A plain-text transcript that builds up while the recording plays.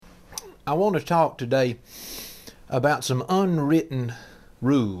I want to talk today about some unwritten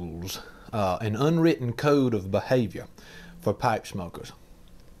rules, an unwritten code of behavior for pipe smokers.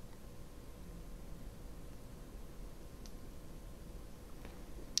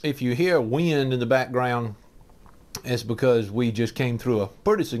 If you hear wind in the background, it's because we just came through a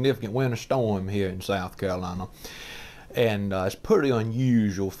pretty significant winter storm here in South Carolina. And it's pretty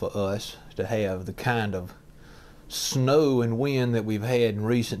unusual for us to have the kind of snow and wind that we've had in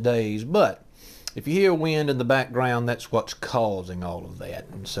recent days. But if you hear wind in the background, that's what's causing all of that.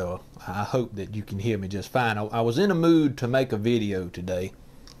 And so I hope that you can hear me just fine. I was in a mood to make a video today,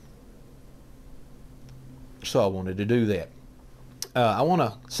 so I wanted to do that. I want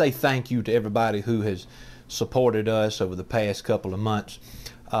to say thank you to everybody who has supported us over the past couple of months.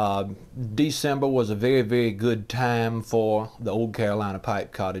 December was a very, very good time for the Old Carolina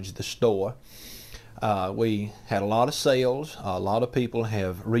Pipe Cottage, the store. We had a lot of sales. A lot of people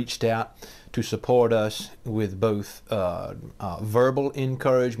have reached out to support us with both verbal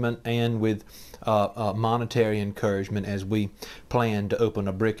encouragement and with monetary encouragement as we plan to open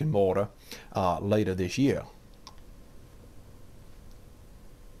a brick and mortar later this year.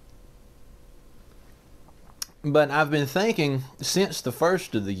 But I've been thinking since the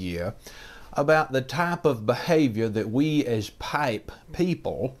first of the year about the type of behavior that we as pipe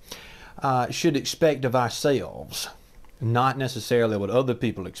people should expect of ourselves. Not necessarily what other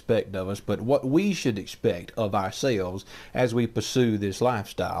people expect of us, but what we should expect of ourselves as we pursue this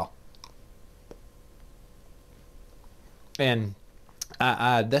lifestyle. And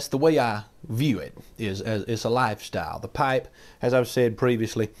that's the way I view it, is as it's a lifestyle. The pipe, as I've said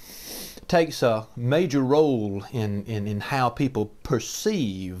previously, takes a major role in how people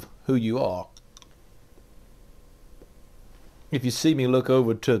perceive who you are. If you see me look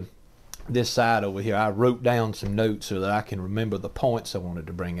over to this side over here, I wrote down some notes so that I can remember the points I wanted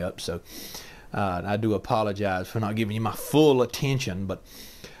to bring up. So I do apologize for not giving you my full attention, but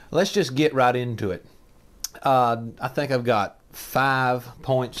let's just get right into it. I think I've got 5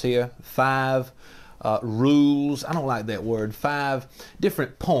 points here, 5 rules. I don't like that word. 5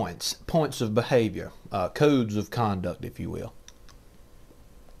 different points of behavior, codes of conduct, if you will.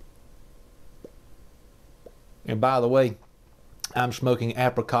 And by the way, I'm smoking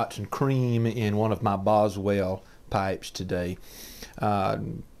apricots and cream in one of my Boswell pipes today.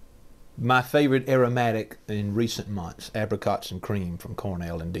 My favorite aromatic in recent months, apricots and cream from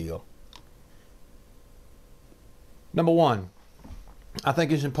Cornell and Deal. Number 1, I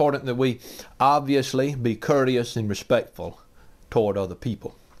think it's important that we obviously be courteous and respectful toward other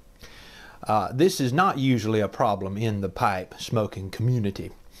people. This is not usually a problem in the pipe smoking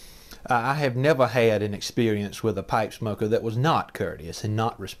community. I have never had an experience with a pipe smoker that was not courteous and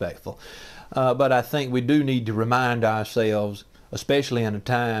not respectful. But I think we do need to remind ourselves, especially in a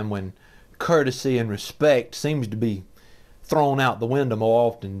time when courtesy and respect seems to be thrown out the window more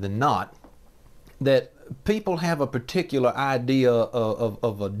often than not, that people have a particular idea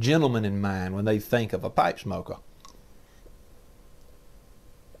of a gentleman in mind when they think of a pipe smoker.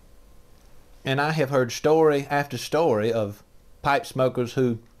 And I have heard story after story of pipe smokers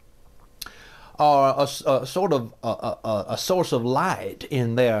who are a sort of a source of light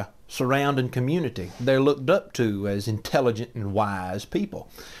in their surrounding community. They're looked up to as intelligent and wise people.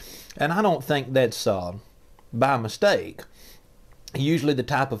 And I don't think that's by mistake. Usually the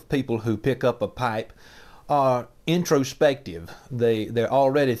type of people who pick up a pipe are introspective. They're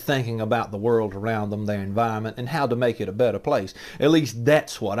already thinking about the world around them, their environment, and how to make it a better place. At least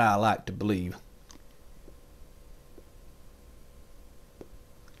that's what I like to believe.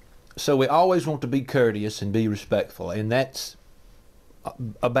 So we always want to be courteous and be respectful, and that's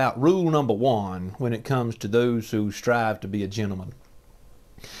about rule number 1 when it comes to those who strive to be a gentleman.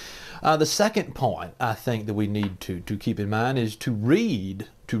 The second point I think that we need to keep in mind is to read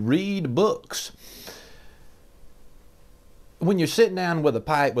books. When you're sitting down with a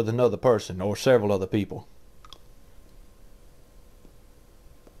pipe with another person or several other people,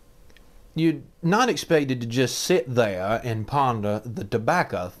 you're not expected to just sit there and ponder the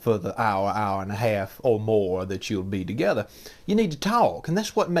tobacco for the hour and a half or more that you'll be together. You need to talk, and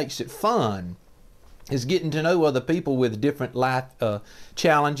that's what makes it fun, is getting to know other people with different life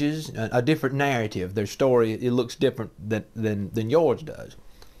challenges, a different narrative. Their story, it looks different than yours does.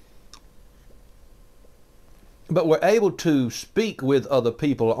 But we're able to speak with other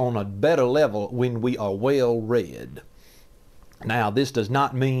people on a better level when we are well read. Now, this does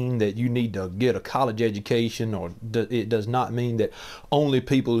not mean that you need to get a college education, or it does not mean that only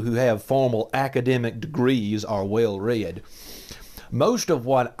people who have formal academic degrees are well read. Most of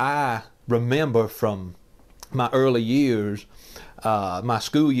what I remember from my early years my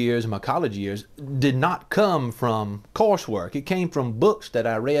school years and my college years did not come from coursework. It came from books that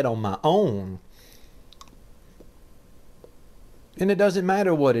I read on my own. And it doesn't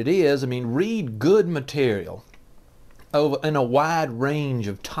matter what it is. I mean, read good material in a wide range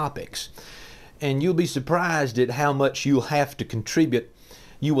of topics, and you'll be surprised at how much you'll have to contribute.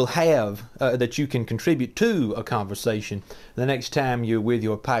 You will have that you can contribute to a conversation the next time you're with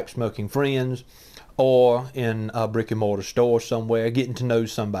your pipe smoking friends or in a brick and mortar store somewhere getting to know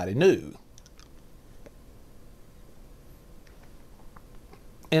somebody new.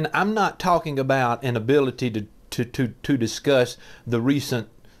 And I'm not talking about an ability to discuss the recent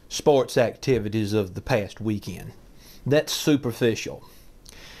sports activities of the past weekend. That's superficial.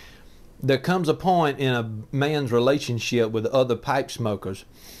 There comes a point in a man's relationship with other pipe smokers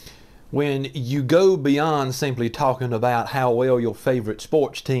when you go beyond simply talking about how well your favorite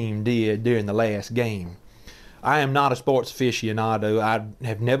sports team did during the last game. I am not a sports aficionado. I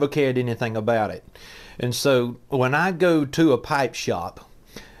have never cared anything about it. And so when I go to a pipe shop,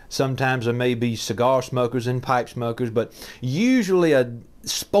 sometimes there may be cigar smokers and pipe smokers, but usually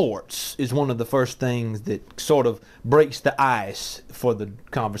sports is one of the first things that sort of breaks the ice for the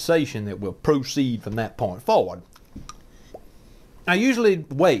conversation that will proceed from that point forward. I usually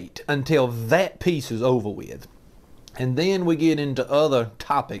wait until that piece is over with, and then we get into other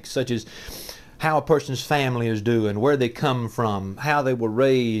topics such as how a person's family is doing, where they come from, how they were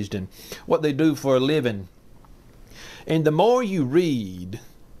raised, and what they do for a living. And the more you read,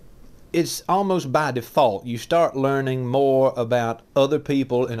 it's almost by default. You start learning more about other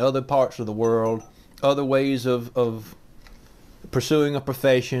people in other parts of the world, other ways of pursuing a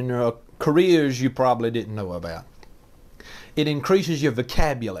profession or careers you probably didn't know about. It increases your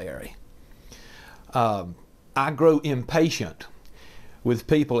vocabulary. I grow impatient with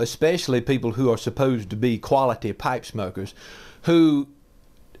people, especially people who are supposed to be quality pipe smokers, who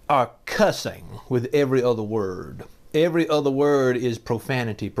are cussing with every other word. Every other word is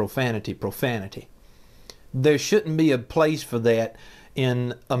profanity, profanity, profanity. There shouldn't be a place for that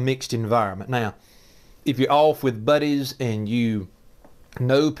in a mixed environment. Now, if you're off with buddies and you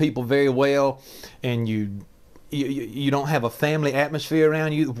know people very well and you don't have a family atmosphere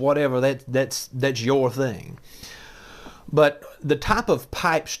around you, whatever, that's your thing. But the type of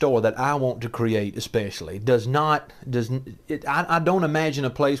pipe store that I want to create especially I don't imagine a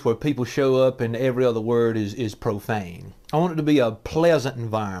place where people show up and every other word is profane. I want it to be a pleasant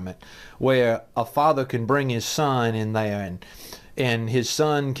environment where a father can bring his son in there and his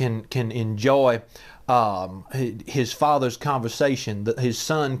son can enjoy his father's conversation, that his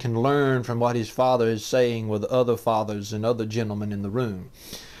son can learn from what his father is saying with other fathers and other gentlemen in the room.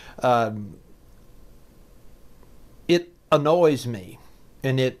 It annoys me,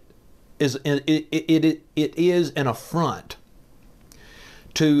 and it is an affront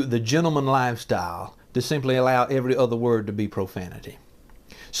to the gentleman lifestyle to simply allow every other word to be profanity.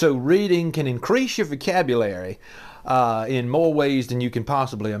 So reading can increase your vocabulary in more ways than you can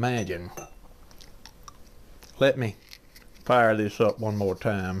possibly imagine. Let me fire this up one more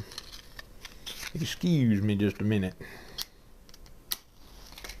time. Excuse me just a minute.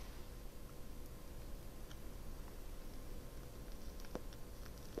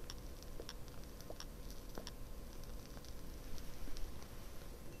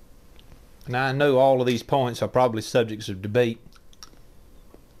 Now, I know all of these points are probably subjects of debate,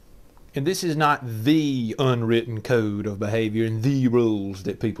 and this is not the unwritten code of behavior and the rules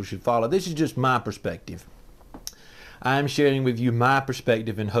that people should follow. This is just my perspective. I'm sharing with you my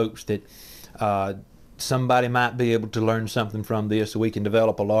perspective in hopes that somebody might be able to learn something from this so we can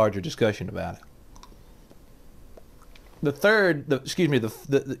develop a larger discussion about it. The third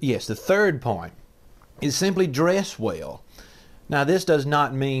point is simply dress well. Now, this does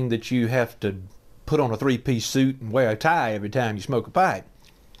not mean that you have to put on a three-piece suit and wear a tie every time you smoke a pipe.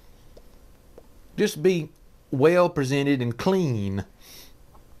 Just be well presented and clean.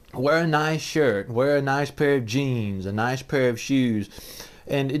 Wear a nice shirt, wear a nice pair of jeans, a nice pair of shoes,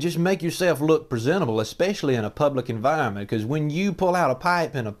 and just make yourself look presentable, especially in a public environment, because when you pull out a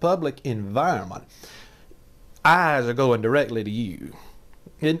pipe in a public environment, eyes are going directly to you.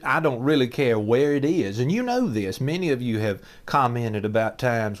 And I don't really care where it is, and you know this. Many of you have commented about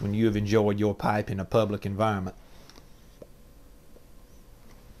times when you have enjoyed your pipe in a public environment.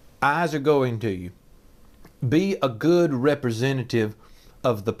 Eyes are going to you. Be a good representative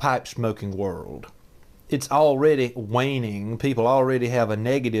of the pipe smoking world. It's already waning. People already have a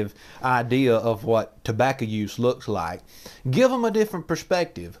negative idea of what tobacco use looks like. Give them a different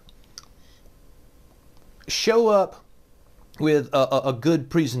perspective. Show up with a good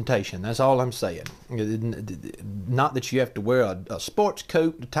presentation. That's all I'm saying. Not that you have to wear a sports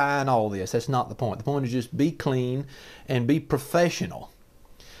coat, a tie, and all this. That's not the point. The point is just be clean and be professional.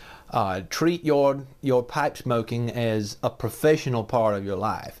 Treat your pipe smoking as a professional part of your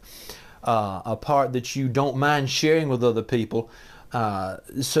life, a part that you don't mind sharing with other people,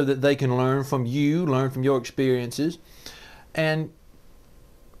 so that they can learn from you, learn from your experiences, and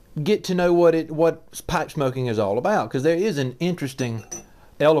get to know what pipe smoking is all about. Because there is an interesting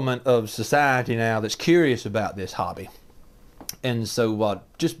element of society now that's curious about this hobby, and so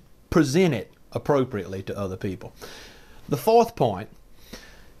just present it appropriately to other people. The fourth point: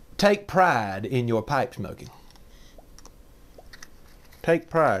 take pride in your pipe smoking. Take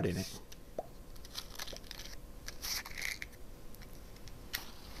pride in it.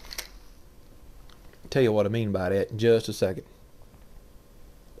 I'll tell you what I mean by that in just a second.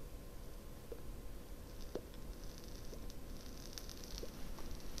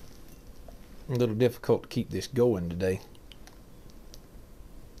 A little difficult to keep this going today.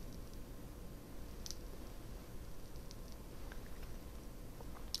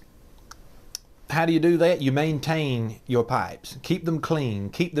 How do you do that? You maintain your pipes. Keep them clean.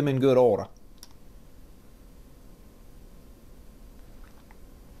 Keep them in good order.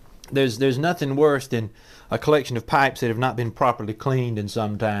 There's nothing worse than a collection of pipes that have not been properly cleaned in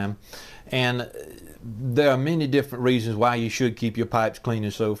some time. And there are many different reasons why you should keep your pipes clean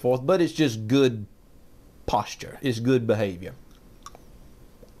and so forth, but it's just good posture. It's good behavior.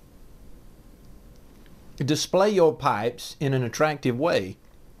 Display your pipes in an attractive way.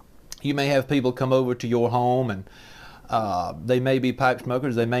 You may have people come over to your home, and they may be pipe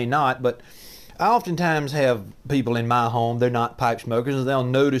smokers, they may not, but I oftentimes have people in my home, they're not pipe smokers, and they'll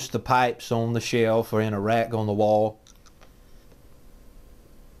notice the pipes on the shelf or in a rack on the wall.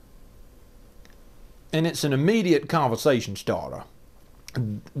 And it's an immediate conversation starter.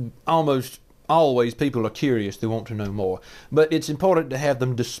 Almost always people are curious, they want to know more. But it's important to have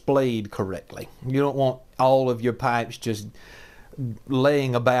them displayed correctly. You don't want all of your pipes just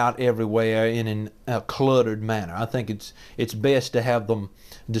laying about everywhere in a cluttered manner. I think it's best to have them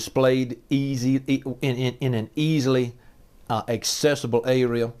displayed in an easily accessible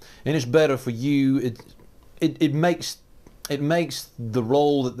area, and it's better for you. It makes the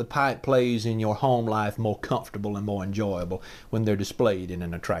role that the pipe plays in your home life more comfortable and more enjoyable when they're displayed in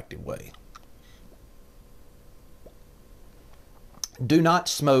an attractive way. Do not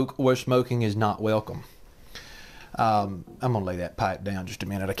smoke where smoking is not welcome. I'm going to lay that pipe down just a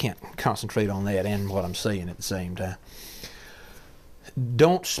minute. I can't concentrate on that and what I'm saying at the same time.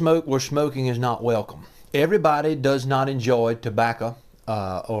 Don't smoke where smoking is not welcome. Everybody does not enjoy tobacco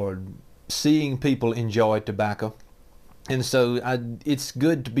or seeing people enjoy tobacco. And so it's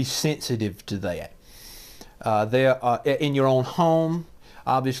good to be sensitive to that. In your own home,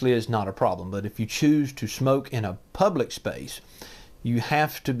 obviously it's not a problem. But if you choose to smoke in a public space, you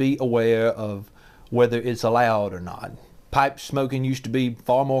have to be aware of whether it's allowed or not. Pipe smoking used to be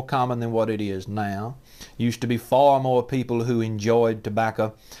far more common than what it is now. Used to be far more people who enjoyed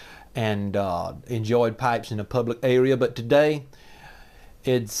tobacco and enjoyed pipes in a public area, but today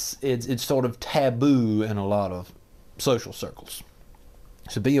it's sort of taboo in a lot of social circles.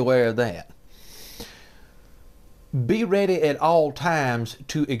 So be aware of that. Be ready at all times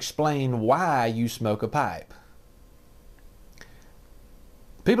to explain why you smoke a pipe.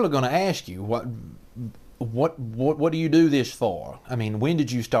 People are going to ask you, what do you do this for? I mean, when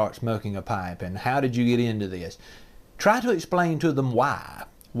did you start smoking a pipe and how did you get into this? Try to explain to them why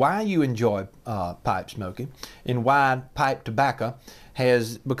you enjoy pipe smoking and why pipe tobacco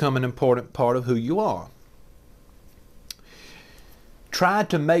has become an important part of who you are. Try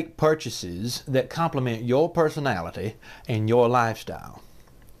to make purchases that complement your personality and your lifestyle,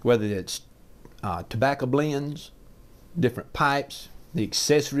 whether it's tobacco blends, different pipes, the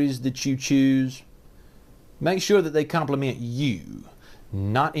accessories that you choose. Make sure that they complement you,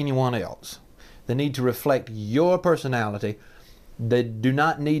 not anyone else. They need to reflect your personality. They do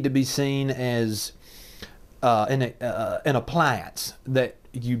not need to be seen as an appliance that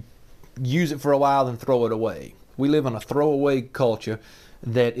you use it for a while and throw it away. We live in a throwaway culture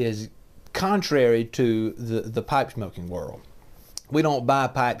that is contrary to the pipe smoking world. We don't buy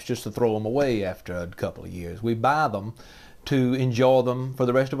pipes just to throw them away after a couple of years. We buy them to enjoy them for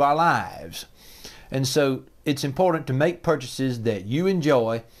the rest of our lives. And so it's important to make purchases that you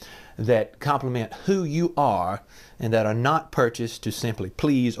enjoy, that complement who you are, and that are not purchased to simply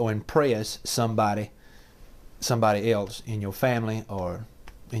please or impress somebody else in your family or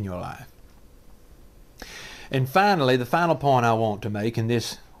in your life. And finally, the final point I want to make, and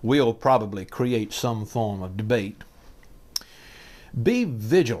this will probably create some form of debate, Be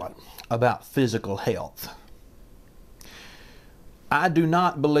vigilant about physical health. I do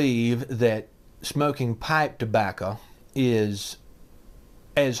not believe that smoking pipe tobacco is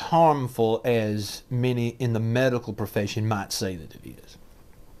as harmful as many in the medical profession might say that it is.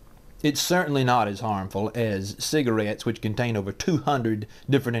 It's certainly not as harmful as cigarettes, which contain over 200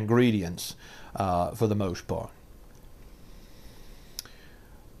 different ingredients for the most part.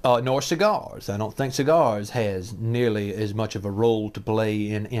 Nor cigars. I don't think cigars has nearly as much of a role to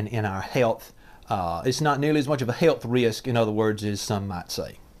play in our health. It's not nearly as much of a health risk, in other words, as some might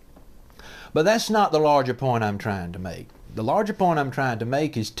say. But that's not the larger point I'm trying to make. The larger point I'm trying to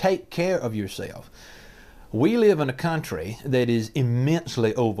make is take care of yourself. We live in a country that is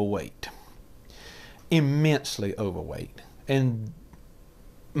immensely overweight. Immensely overweight. And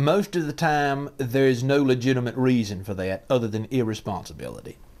most of the time, there is no legitimate reason for that other than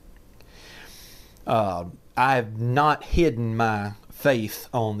irresponsibility. I've not hidden my faith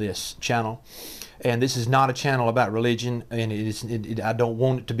on this channel, and this is not a channel about religion, and I don't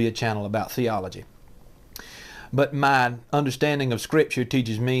want it to be a channel about theology. But my understanding of Scripture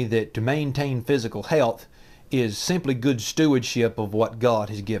teaches me that to maintain physical health is simply good stewardship of what God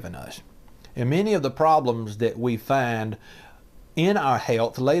has given us. And many of the problems that we find in our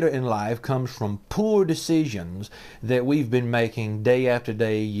health later in life comes from poor decisions that we've been making day after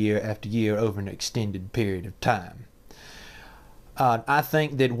day, year after year over an extended period of time. I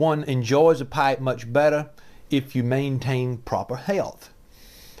think that one enjoys a pipe much better if you maintain proper health.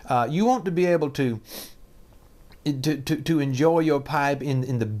 You want to be able to enjoy your pipe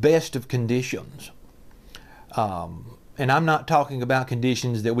in the best of conditions. And I'm not talking about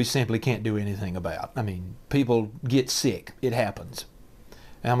conditions that we simply can't do anything about. I mean, people get sick. It happens.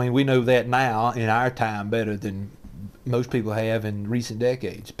 I mean, we know that now in our time better than most people have in recent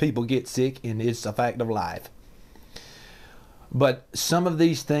decades. People get sick, and it's a fact of life. But some of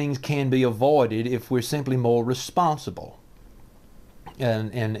these things can be avoided if we're simply more responsible.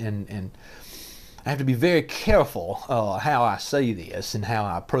 And I have to be very careful how I say this and how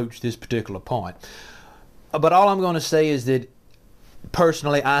I approach this particular point. But all I'm going to say is that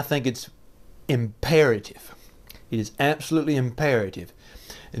personally I think it's imperative. It is absolutely imperative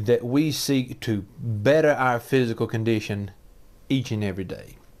that we seek to better our physical condition each and every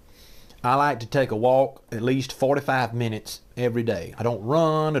day. I like to take a walk at least 45 minutes every day. I don't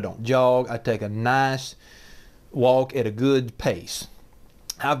run, I don't jog. I take a nice walk at a good pace.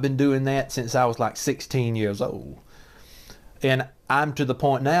 I've been doing that since I was like 16 years old. And I'm to the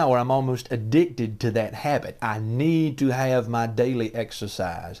point now where I'm almost addicted to that habit. I need to have my daily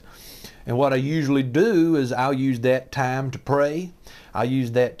exercise. And what I usually do is I'll use that time to pray. I'll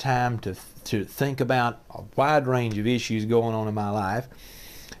use that time to think about a wide range of issues going on in my life.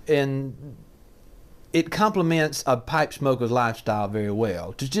 And it complements a pipe smoker's lifestyle very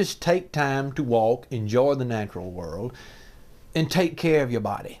well. To just take time to walk, enjoy the natural world, and take care of your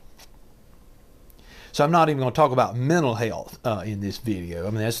body. So I'm not even going to talk about mental health in this video.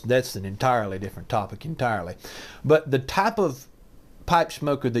 I mean, that's an entirely different topic entirely. But the type of pipe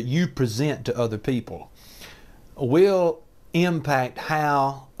smoker that you present to other people will impact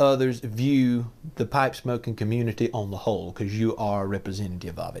how others view the pipe smoking community on the whole, because you are a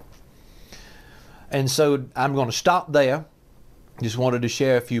representative of it. And so I'm going to stop there. Just wanted to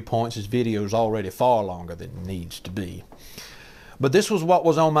share a few points. This video is already far longer than it needs to be. But this was what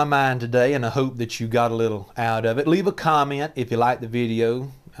was on my mind today, and I hope that you got a little out of it. Leave a comment if you liked the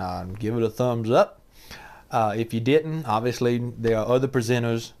video. Give it a thumbs up. If you didn't, obviously there are other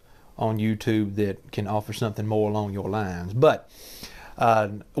presenters on YouTube that can offer something more along your lines. But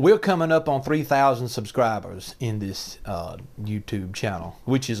we're coming up on 3,000 subscribers in this YouTube channel,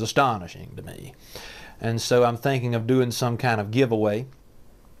 which is astonishing to me. And so I'm thinking of doing some kind of giveaway.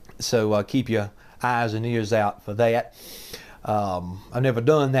 So keep your eyes and ears out for that. I've never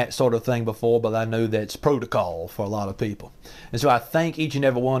done that sort of thing before, but I know that's protocol for a lot of people. And so I thank each and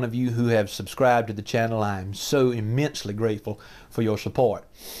every one of you who have subscribed to the channel. I am so immensely grateful for your support.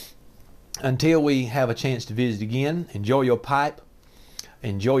 Until we have a chance to visit again, enjoy your pipe,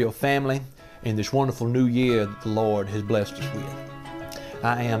 enjoy your family, in this wonderful new year that the Lord has blessed us with.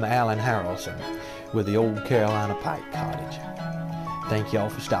 I am Alan Harrelson with the Old Carolina Pipe Cottage. Thank y'all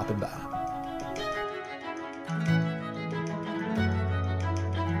for stopping by.